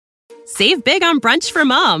Save big on brunch for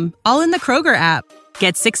mom, all in the Kroger app.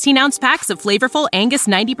 Get 16-ounce packs of flavorful Angus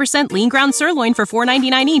 90% lean ground sirloin for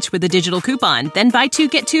 $4.99 each with a digital coupon. Then buy 2,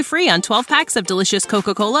 get 2 free on 12 packs of delicious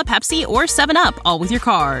Coca-Cola, Pepsi, or 7-Up, all with your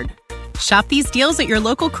card. Shop these deals at your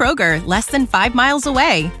local Kroger, less than 5 miles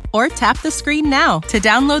away. Or tap the screen now to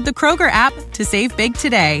download the Kroger app to save big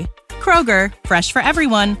today. Kroger, fresh for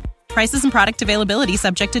everyone. Prices and product availability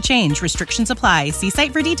subject to change. Restrictions apply. See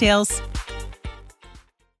site for details.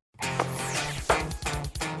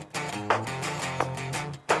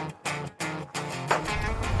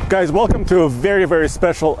 Guys, welcome to a very, very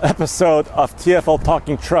special episode of TFL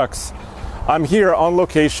Talking Trucks. I'm here on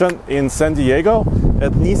location in San Diego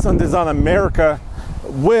at Nissan Design America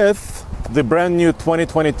with the brand new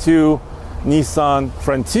 2022 Nissan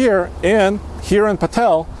Frontier and Hiran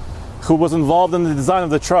Patel, who was involved in the design of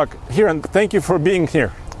the truck. Hiran, thank you for being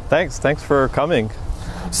here. Thanks for coming.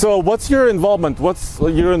 So what's your involvement? What's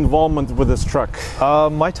your involvement with this truck?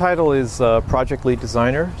 My title is Project Lead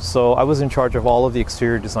Designer, so I was in charge of all of the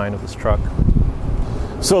exterior design of this truck.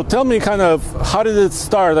 So tell me kind of, how did it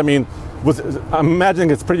start? I mean, I'm imagining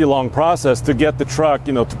it's a pretty long process to get the truck,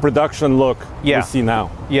 to production look we see now.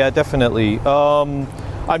 Yeah, definitely.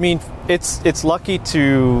 I mean, it's lucky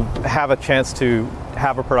to have a chance to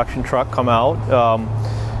have a production truck come out.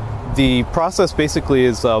 The process basically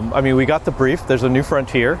is, we got the brief, there's a new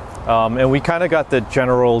Frontier, and we kind of got the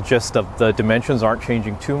general gist of the dimensions aren't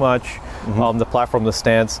changing too much, the platform, the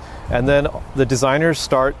stance, and then the designers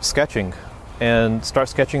start sketching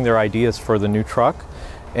their ideas for the new truck.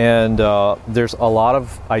 And there's a lot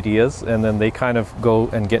of ideas, and then they kind of go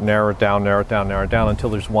and get narrowed down until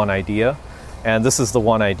there's one idea. And this is the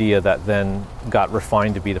one idea that then got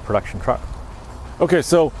refined to be the production truck. Okay,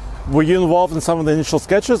 so were you involved in some of the initial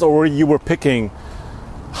sketches, or you were picking?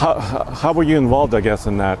 How were you involved, I guess,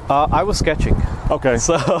 in that? I was sketching. Okay.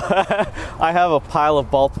 So I have a pile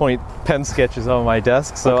of ballpoint pen sketches on my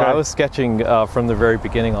desk, so I was sketching from the very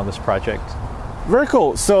beginning on this project. Very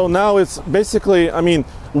cool. So now it's basically,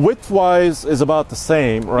 width-wise is about the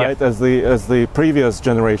same, right, as the previous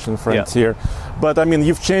generation Frontier. Yeah. But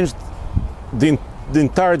you've changed the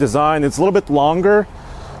entire design. It's a little bit longer.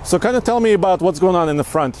 So kind of tell me about what's going on in the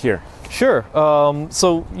front here. Sure.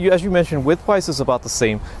 So as you mentioned, width-wise is about the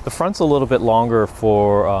same. The front's a little bit longer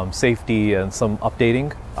for safety and some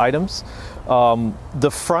updating items. The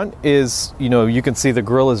front is, you can see the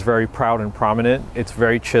grille is very proud and prominent. It's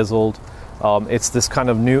very chiseled. It's this kind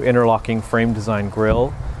of new interlocking frame design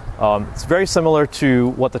grille. It's very similar to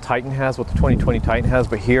what the Titan has, what the 2020 Titan has,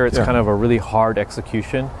 but here it's kind of a really hard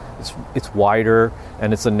execution. It's wider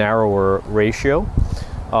and it's a narrower ratio.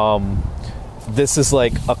 This is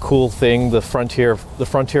like a cool thing. The Frontier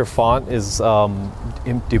font is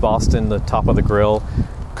embossed in the top of the grille.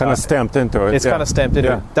 Kind of stamped into it. It's kind of stamped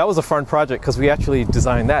into it. That was a fun project because we actually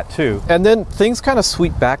designed that too. And then things kind of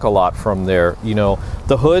sweep back a lot from there.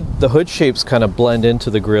 The hood shapes kind of blend into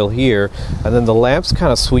the grille here, and then the lamps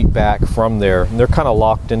kind of sweep back from there, and they're kind of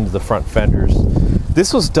locked into the front fenders.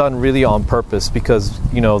 This was done really on purpose because,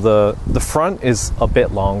 the front is a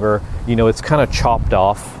bit longer. It's kind of chopped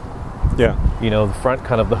off. Yeah. The front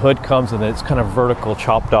the hood comes and then it's kind of vertical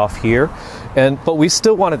chopped off here. But we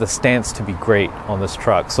still wanted the stance to be great on this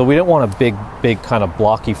truck. So we didn't want a big kind of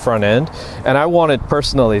blocky front end. And I wanted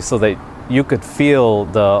personally so that you could feel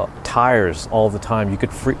the tires all the time. You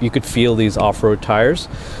could feel these off-road tires.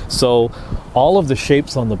 So all of the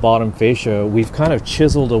shapes on the bottom fascia, we've kind of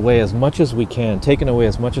chiseled away as much as we can, taken away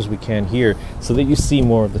as much as we can here so that you see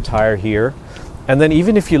more of the tire here. And then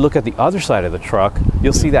even if you look at the other side of the truck,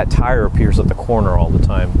 you'll see that tire appears at the corner all the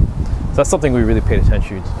time. So that's something we really paid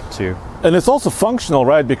attention to. And it's also functional,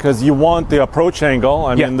 right? Because you want the approach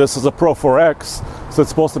angle. This is a Pro 4X, so it's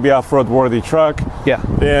supposed to be off-road worthy truck. Yeah.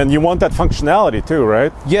 And you want that functionality too,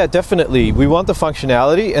 right? Yeah, definitely. We want the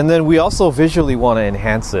functionality, and then we also visually want to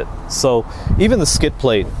enhance it. So even the skid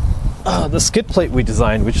plate we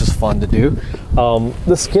designed, which is fun to do,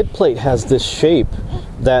 the skid plate has this shape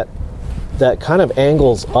that kind of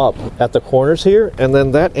angles up at the corners here, and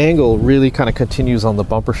then that angle really kind of continues on the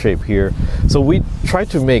bumper shape here. So we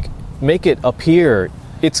tried to make it appear,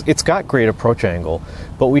 it's got great approach angle,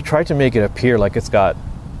 but we tried to make it appear like it's got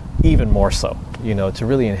even more so, to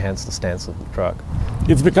really enhance the stance of the truck.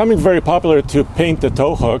 It's becoming very popular to paint the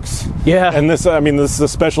tow hooks. Yeah. And this is a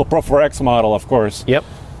special Pro 4X model, of course. Yep.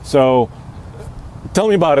 So tell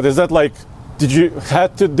me about it. Is that did you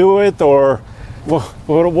had to do it, or Well,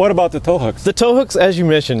 what about the tow hooks? The tow hooks, as you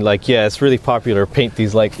mentioned, like, yeah, it's really popular. Paint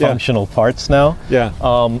these like functional parts now. Yeah.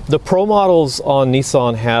 The Pro models on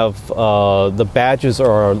Nissan have the badges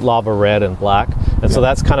are lava red and black, and so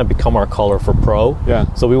that's kind of become our color for Pro.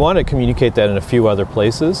 Yeah. So we want to communicate that in a few other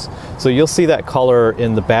places. So you'll see that color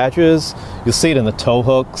in the badges. You'll see it in the tow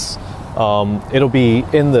hooks. It'll be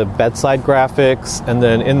in the bedside graphics, and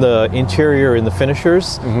then in the interior, in the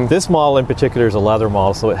finishers. This model in particular is a leather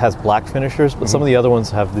model, so it has black finishers, but some of the other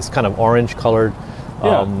ones have this kind of orange colored.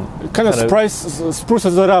 It kind of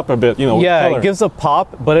spruces it up a bit, you know. Yeah, color. it gives a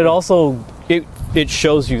pop, but it also it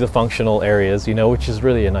shows you the functional areas, you know, which is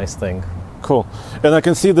really a nice thing. Cool. And I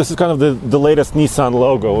can see this is kind of the latest Nissan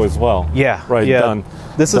logo as well. Yeah, right. Yeah. Done.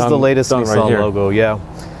 This is the latest Nissan right logo. Yeah.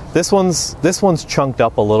 This one's chunked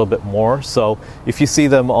up a little bit more, so if you see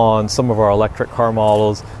them on some of our electric car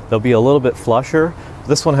models, they'll be a little bit flusher.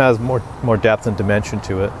 This one has more depth and dimension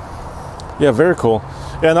to it. Yeah, very cool.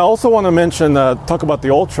 And I also want to mention, talk about the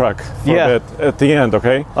old truck for a bit at the end,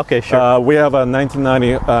 okay? Okay, sure. We have a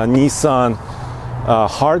 1990 Nissan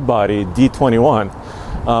hardbody D21.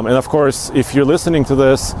 And of course, if you're listening to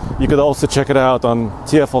this, you could also check it out on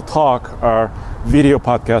TFL Talk, our video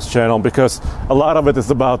podcast channel, because a lot of it is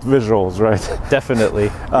about visuals, right? Definitely.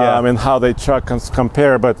 And how they truck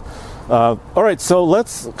compare. But all right, so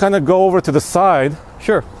let's kind of go over to the side.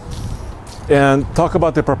 Sure. And talk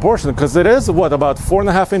about the proportion, because it is about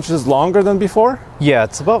 4.5 inches longer than before? Yeah,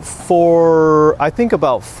 it's about 4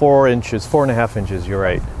 inches, 4.5 inches, you're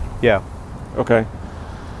right. Yeah. Okay.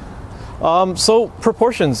 So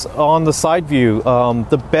proportions on the side view,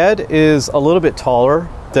 the bed is a little bit taller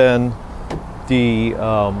than the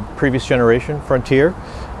previous generation Frontier.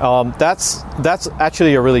 That's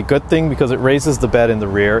actually a really good thing because it raises the bed in the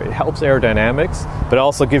rear. It helps aerodynamics, but it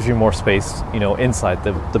also gives you more space, you know, inside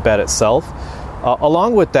the bed itself.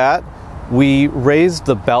 Along with that, we raised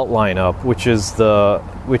the belt line up, which is the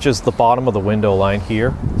bottom of the window line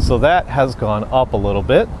here. So that has gone up a little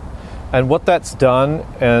bit, and what that's done,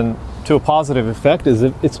 and to a positive effect, is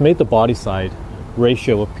it's made the body side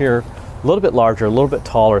ratio appear a little bit larger, a little bit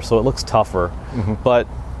taller, so it looks tougher. But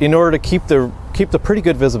in order to keep the pretty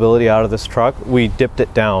good visibility out of this truck, we dipped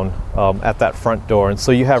it down at that front door, and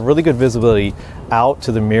so you have really good visibility out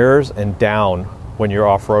to the mirrors and down when you're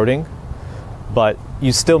off-roading, but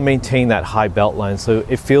you still maintain that high belt line, so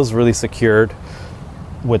it feels really secured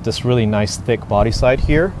with this really nice thick body side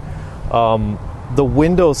here. The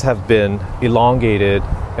windows have been elongated,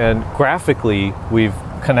 and graphically we've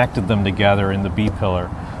connected them together in the B-pillar.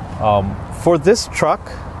 For this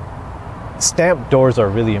truck, stamped doors are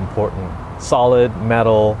really important. Solid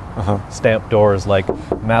metal stamped doors, like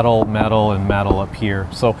metal, and metal up here.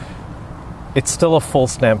 So it's still a full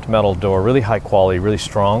stamped metal door, really high quality, really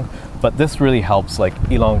strong. But this really helps like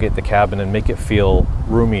elongate the cabin and make it feel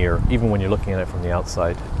roomier, even when you're looking at it from the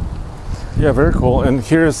outside. Yeah, very cool. And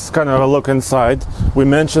here's kind of a look inside. We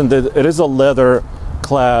mentioned that it is a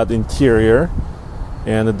leather-clad interior,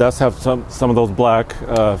 and it does have some of those black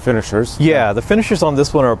finishers. Yeah, the finishers on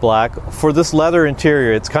this one are black. For this leather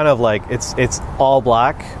interior, it's kind of like it's all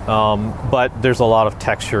black, but there's a lot of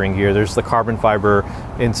texturing here. There's the carbon fiber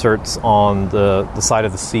inserts on the side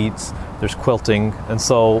of the seats. There's quilting, and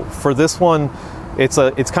so for this one, it's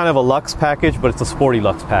kind of a luxe package, but it's a sporty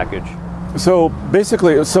luxe package. So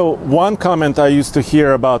basically, one comment I used to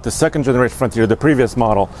hear about the second generation Frontier, the previous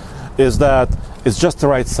model, is that it's just the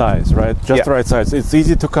right size, right? Just the right size. It's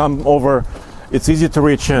easy to come over. It's easy to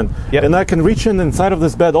reach in. Yep. And I can reach in inside of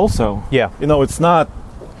this bed also. Yeah. You know, it's not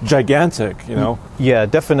gigantic, you know? Yeah,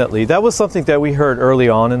 definitely. That was something that we heard early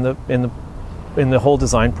on in the whole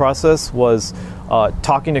design process was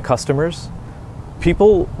talking to customers.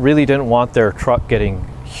 People really didn't want their truck getting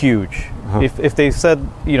huge. If they said,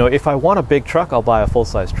 you know, if I want a big truck, I'll buy a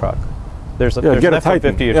full-size truck. There's an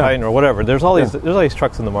F-150 or Titan or whatever. There's all these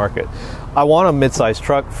trucks in the market. I want a mid-sized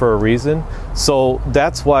truck for a reason. So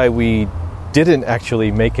that's why we didn't actually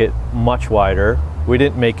make it much wider. We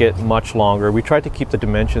didn't make it much longer. We tried to keep the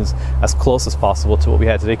dimensions as close as possible to what we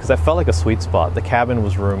had today because that felt like a sweet spot. The cabin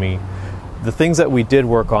was roomy. The things that we did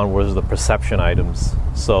work on was the perception items.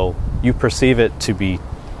 So you perceive it to be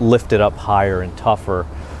lifted up higher and tougher.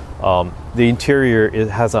 The interior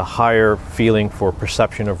has a higher feeling for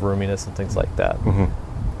perception of roominess and things like that.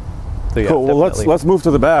 So yeah, cool. Well, let's move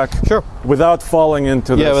to the back. Sure. Without falling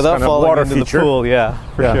into this without kind of falling water into feature. the pool. Yeah,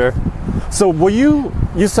 for sure. So were you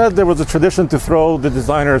said there was a tradition to throw the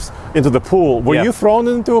designers into the pool. Were you thrown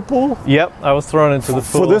into a pool? Yep, I was thrown into the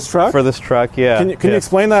pool. For this truck? For this truck, yeah. Can you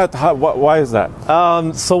explain that? Why is that?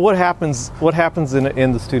 So what happens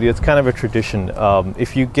in the studio, it's kind of a tradition.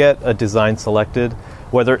 If you get a design selected,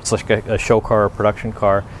 whether it's like a show car or production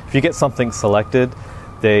car. If you get something selected,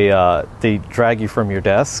 they drag you from your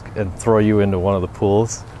desk and throw you into one of the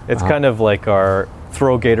pools. It's kind of like our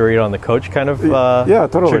throw Gatorade on the coach kind of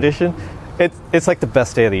totally. tradition. It's like the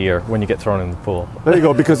best day of the year when you get thrown in the pool. There you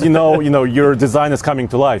go, because you know your design is coming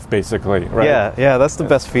to life, basically, right? Yeah, that's the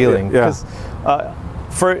best feeling. Yeah.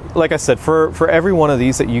 Because, like I said, for every one of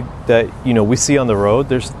these that we see on the road,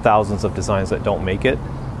 there's thousands of designs that don't make it.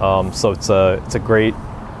 So it's a great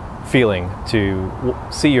feeling to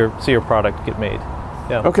see your product get made.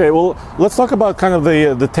 Yeah. Okay, well, let's talk about kind of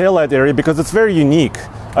the taillight area, because it's very unique.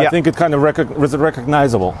 I think it kind of is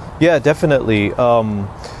recognizable. Yeah, definitely.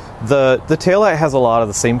 The taillight has a lot of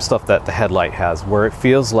the same stuff that the headlight has, where it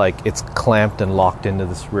feels like it's clamped and locked into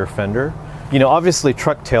this rear fender. Obviously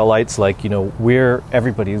truck taillights, like,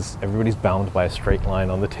 everybody's bound by a straight line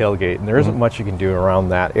on the tailgate, and there isn't much you can do around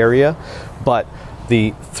that area. But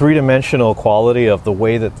the three-dimensional quality of the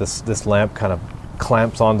way that this lamp kind of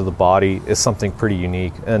clamps onto the body is something pretty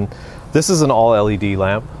unique. And this is an all LED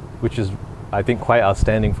lamp, which is, I think, quite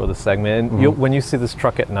outstanding for the segment. And when you see this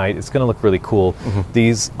truck at night, it's going to look really cool.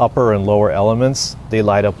 These upper and lower elements, they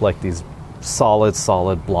light up like these solid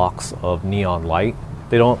blocks of neon light.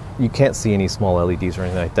 You can't see any small LEDs or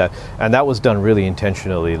anything like that. And that was done really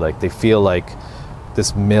intentionally. Like, they feel like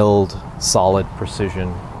this milled, solid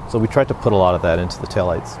precision. So we tried to put a lot of that into the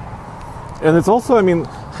taillights. And it's also,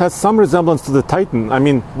 has some resemblance to the Titan.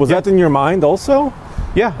 Was that in your mind also?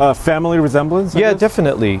 Yeah. Family resemblance? Yeah,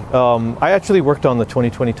 definitely. I actually worked on the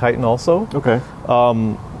 2020 Titan also. Okay.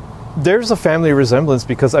 There's a family resemblance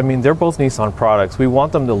because, they're both Nissan products. We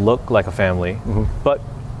want them to look like a family. But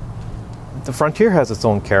the Frontier has its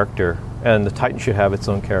own character, and the Titan should have its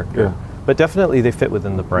own character. Yeah. But definitely they fit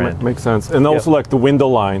within the brand. Makes sense. And also, like, the window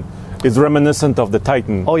line is reminiscent of the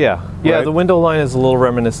Titan. Oh, yeah. Yeah, right? The window line is a little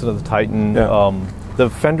reminiscent of the Titan. Yeah. The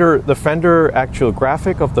fender actual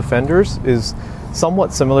graphic of the fenders is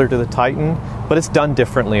somewhat similar to the Titan, but it's done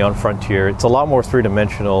differently on Frontier. It's a lot more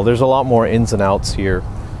three-dimensional. There's a lot more ins and outs here.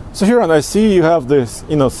 So Hiran, I see you have this,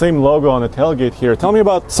 same logo on the tailgate here. Tell me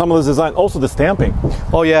about some of the design, also the stamping.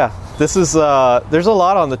 Oh yeah, this is there's a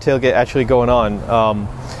lot on the tailgate actually going on.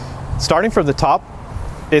 Starting from the top,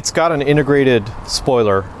 it's got an integrated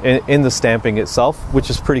spoiler in the stamping itself, which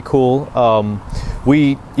is pretty cool.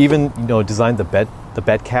 We even designed the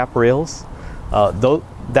bed cap rails. Though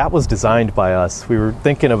that was designed by us. We were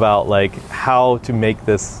thinking about like how to make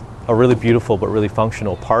this a really beautiful but really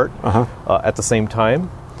functional part at the same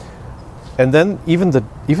time. And then even the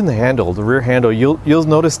handle, the rear handle, you'll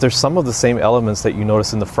notice there's some of the same elements that you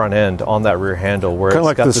notice in the front end on that rear handle, where kind it's of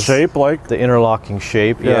like got this shape, like the interlocking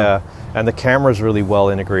shape. Yeah. And the camera's really well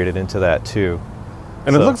integrated into that too.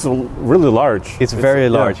 And so, it looks really large. It's very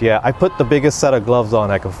large. Yeah. I put the biggest set of gloves on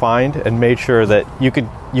I could find and made sure that you could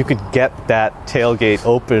get that tailgate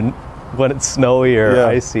open when it's snowy or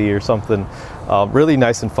icy or something. Really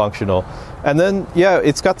nice and functional. And then,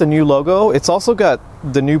 it's got the new logo. It's also got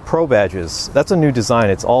the new Pro badges. That's a new design.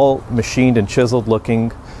 It's all machined and chiseled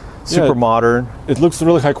looking, super modern. It looks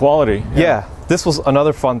really high quality. Yeah. This was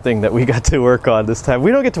another fun thing that we got to work on this time. We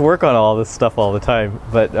don't get to work on all this stuff all the time,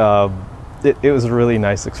 but it was a really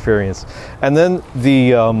nice experience. And then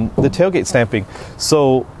the tailgate stamping.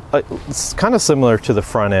 So it's kind of similar to the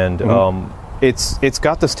front end. It's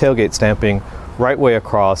got this tailgate stamping right way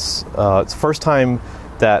across. It's the first time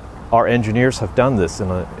that our engineers have done this in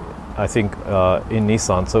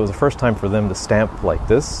Nissan. So it was the first time for them to stamp like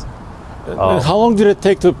this. How long did it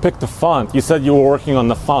take to pick the font? You said you were working on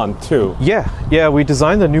the font too. Yeah, we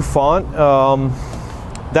designed the new font.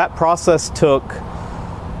 That process took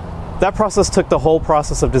the whole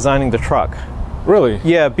process of designing the truck. Really?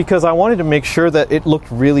 Yeah, because I wanted to make sure that it looked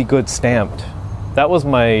really good stamped. That was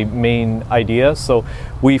my main idea. So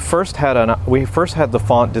we first had the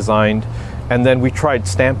font designed, and then we tried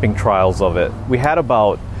stamping trials of it. We had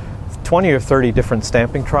about 20 or 30 different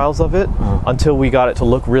stamping trials of it until we got it to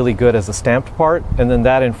look really good as a stamped part, and then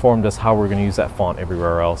that informed us how we're going to use that font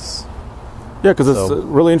everywhere else. Yeah, because it's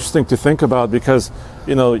really interesting to think about, because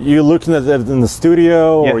you're looking at it in the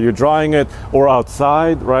studio or you're drawing it or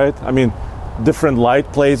outside, right? Different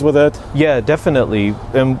light plays with it. Yeah, definitely.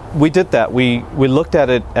 And we did that. We looked at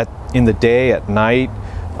it in the day, at night.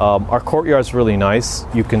 Our courtyard's really nice.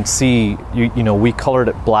 You can see, we colored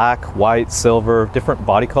it black, white, silver, different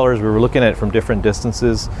body colors. We were looking at it from different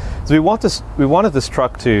distances. So we wanted this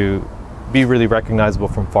truck to be really recognizable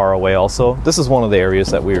from far away also. This is one of the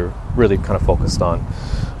areas that we were really kind of focused on.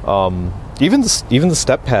 Even the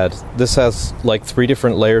step pad, this has like 3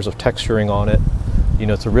 different layers of texturing on it.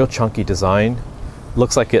 It's a real chunky design.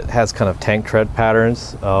 Looks like it has kind of tank tread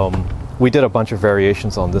patterns. we did a bunch of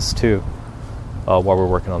variations on this too while we're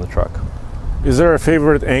working on the truck. Is there a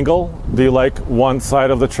favorite angle? Do you like one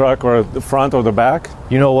side of the truck or the front or the back?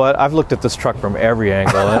 You know what? I've looked at this truck from every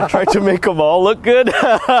angle and tried to make them all look good.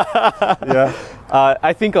 Yeah.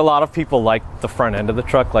 I think a lot of people like the front end of the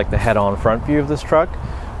truck, like the head-on front view of this truck.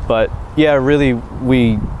 But yeah, really,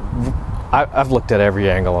 I've looked at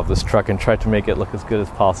every angle of this truck and tried to make it look as good as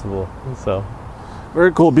possible. So,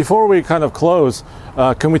 very cool. Before we kind of close,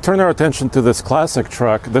 can we turn our attention to this classic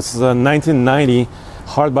truck? This is a 1990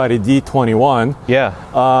 hardbody D21. Yeah.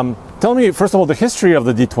 Tell me, first of all, the history of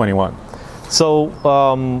the D21. So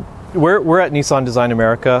we're at Nissan Design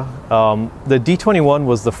America. The D21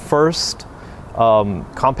 was the first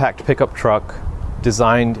compact pickup truck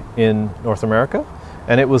designed in North America,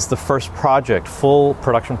 and it was the first project, full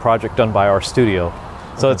production project done by our studio.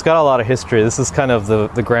 So it's got a lot of history. This is kind of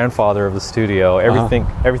the grandfather of the studio.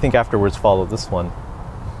 Everything afterwards followed this one.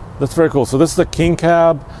 That's very cool. So this is the king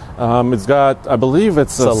cab. It's got, I believe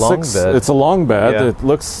it's a long bed. It's a long bed. Yeah. It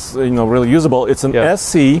looks, really usable. It's an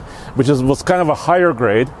SC, which was kind of a higher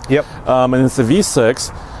grade. Yep. And it's a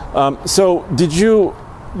V6. So did you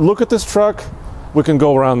look at this truck? We can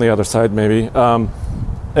go around the other side maybe.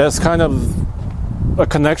 As kind of a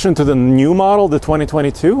connection to the new model, the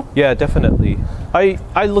 2022? Yeah, definitely.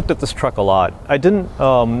 I looked at this truck a lot. I didn't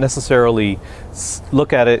necessarily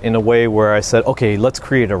look at it in a way where I said, okay, let's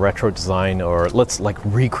create a retro design or let's like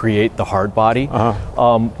recreate the hard body.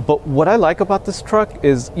 But what I like about this truck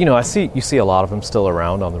is, you see a lot of them still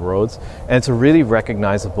around on the roads, and it's a really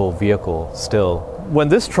recognizable vehicle still. When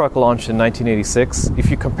this truck launched in 1986,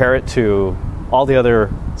 if you compare it to all the other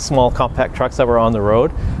small compact trucks that were on the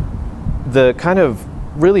road, the kind of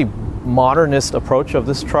really modernist approach of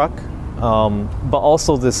this truck, but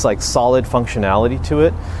also this like solid functionality to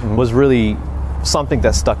it, was really something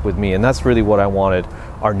that stuck with me, and that's really what I wanted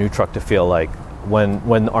our new truck to feel like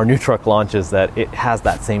when our new truck launches, that it has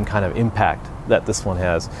that same kind of impact that this one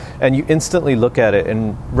has. And you instantly look at it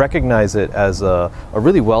and recognize it as a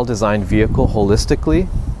really well-designed vehicle holistically.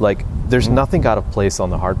 Like there's nothing out of place on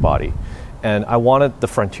the hard body. And I wanted the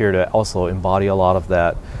Frontier to also embody a lot of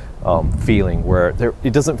that feeling where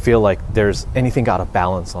it doesn't feel like there's anything out of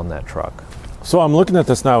balance on that truck. So I'm looking at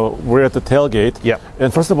this now. We're at the tailgate. Yep.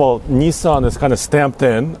 And first of all, Nissan is kind of stamped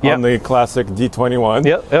in on the classic D21.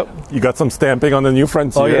 Yep. You got some stamping on the new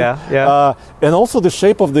Frontier. Oh, yeah. And also the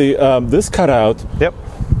shape of the this cutout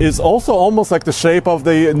is also almost like the shape of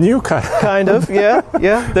the new cutout. Kind of, yeah.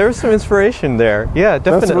 There's some inspiration there. Yeah,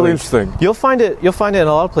 definitely. That's really interesting. You'll find it in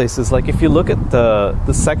a lot of places. Like if you look at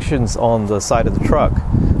the sections on the side of the truck,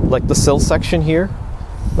 like the sill section here,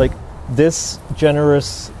 like this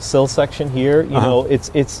generous sill section here,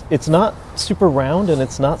 it's not super round and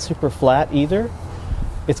it's not super flat either.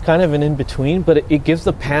 It's kind of an in-between, but it gives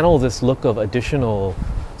the panel this look of additional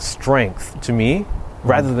strength to me,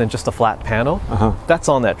 rather than just a flat panel. That's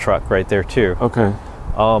on that truck right there too. Okay.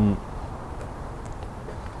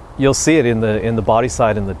 You'll see it in the body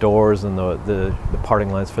side and the doors and the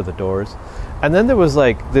parting lines for the doors. And then there was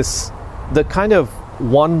like the kind of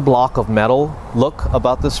one block of metal look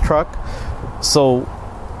about this truck. So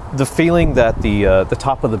the feeling that the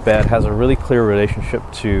top of the bed has a really clear relationship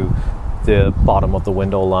to the bottom of the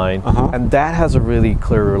window line, and that has a really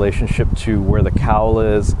clear relationship to where the cowl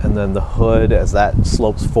is, and then the hood as that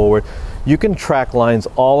slopes forward. You can track lines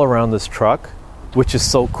all around this truck, which is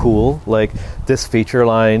so cool. Like this feature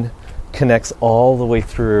line connects all the way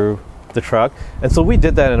through the truck, and so we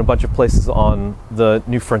did that in a bunch of places on the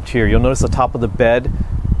new Frontier. You'll notice the top of the bed,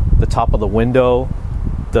 the top of the window,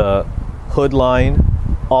 the hood line,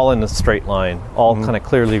 all in a straight line, all kind of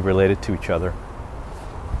clearly related to each other.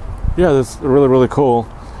 Yeah, that's really, really cool.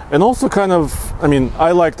 And also kind of,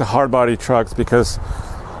 I like the hard body trucks because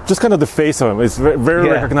just kind of the face of them. It's very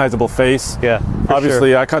recognizable face. Yeah,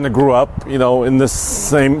 obviously, sure. I kind of grew up, in this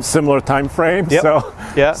similar time frame.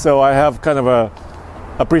 Yep. So I have kind of a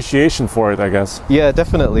appreciation for it, I guess. Yeah,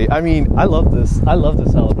 definitely. I love this. I love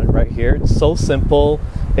this element right here. It's so simple.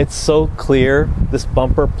 It's so clear. This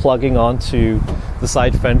bumper plugging onto the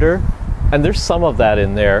side fender. And there's some of that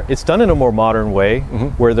in there. It's done in a more modern way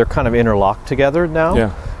where they're kind of interlocked together now.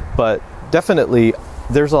 Yeah. But definitely,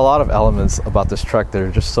 there's a lot of elements about this truck that are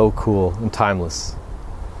just so cool and timeless.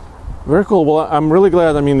 Very cool. Well, I'm really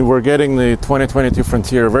glad. We're getting the 2022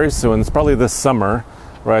 Frontier very soon. It's probably this summer,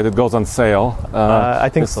 right? It goes on sale. I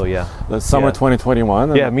think so, yeah. The summer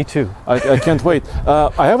 2021. Yeah, me too. I can't wait.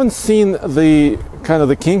 I haven't seen the kind of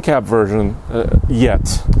the King Cab version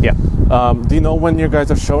yet. Yeah. Do you know when you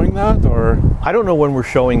guys are showing that, or? I don't know when we're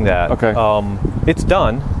showing that. Okay. It's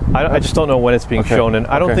done. I just don't know when it's being shown, and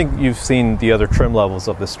I don't think you've seen the other trim levels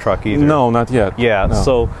of this truck either. No, not yet. Yeah, no.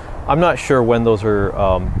 So I'm not sure when those are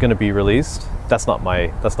going to be released. That's not my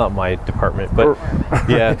department, but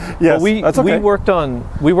yeah. Yes, but we that's okay. we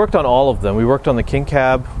worked on all of them. We worked on the king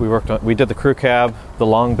cab. We did the crew cab, the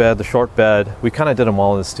long bed, the short bed. We kind of did them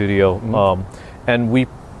all in the studio, and we.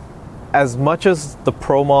 As much as the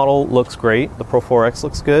Pro model looks great, the Pro 4X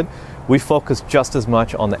looks good, we focus just as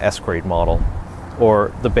much on the S-grade model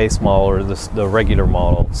or the base model or the regular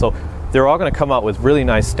model. So they're all going to come out with really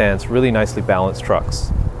nice stands, really nicely balanced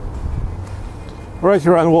trucks. All right,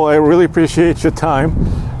 Hiran, well, I really appreciate your time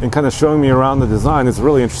and kind of showing me around the design. It's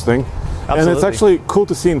really interesting. Absolutely. And it's actually cool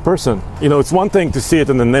to see in person. You know, it's one thing to see it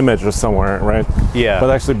in an image or somewhere, right? Yeah. But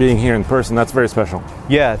actually being here in person, that's very special.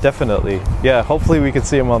 Yeah, definitely. Yeah, hopefully we can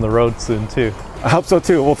see them on the road soon too. I hope so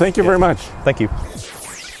too. Well, thank you very much. Thank you.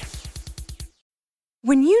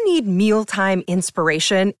 When you need mealtime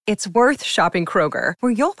inspiration, it's worth shopping Kroger,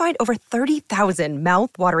 where you'll find over 30,000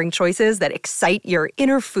 mouth-watering choices that excite your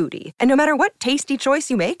inner foodie. And no matter what tasty choice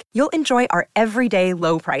you make, you'll enjoy our everyday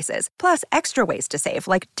low prices, plus extra ways to save,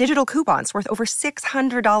 like digital coupons worth over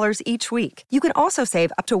 $600 each week. You can also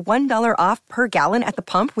save up to $1 off per gallon at the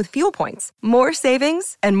pump with fuel points. More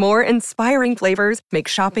savings and more inspiring flavors make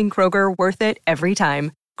shopping Kroger worth it every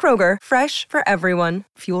time. Kroger, fresh for everyone.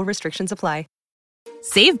 Fuel restrictions apply.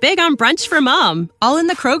 Save big on brunch for mom, all in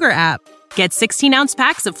the Kroger app. Get 16-ounce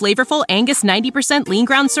packs of flavorful Angus 90% lean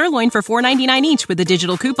ground sirloin for $4.99 each with a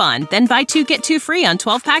digital coupon. Then buy 2, get 2 free on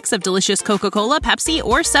 12 packs of delicious Coca-Cola, Pepsi,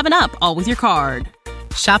 or 7-Up, all with your card.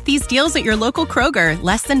 Shop these deals at your local Kroger,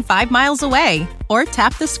 less than 5 miles away. Or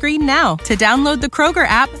tap the screen now to download the Kroger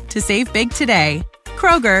app to save big today.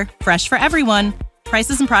 Kroger, fresh for everyone.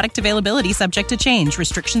 Prices and product availability subject to change.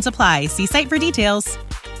 Restrictions apply. See site for details.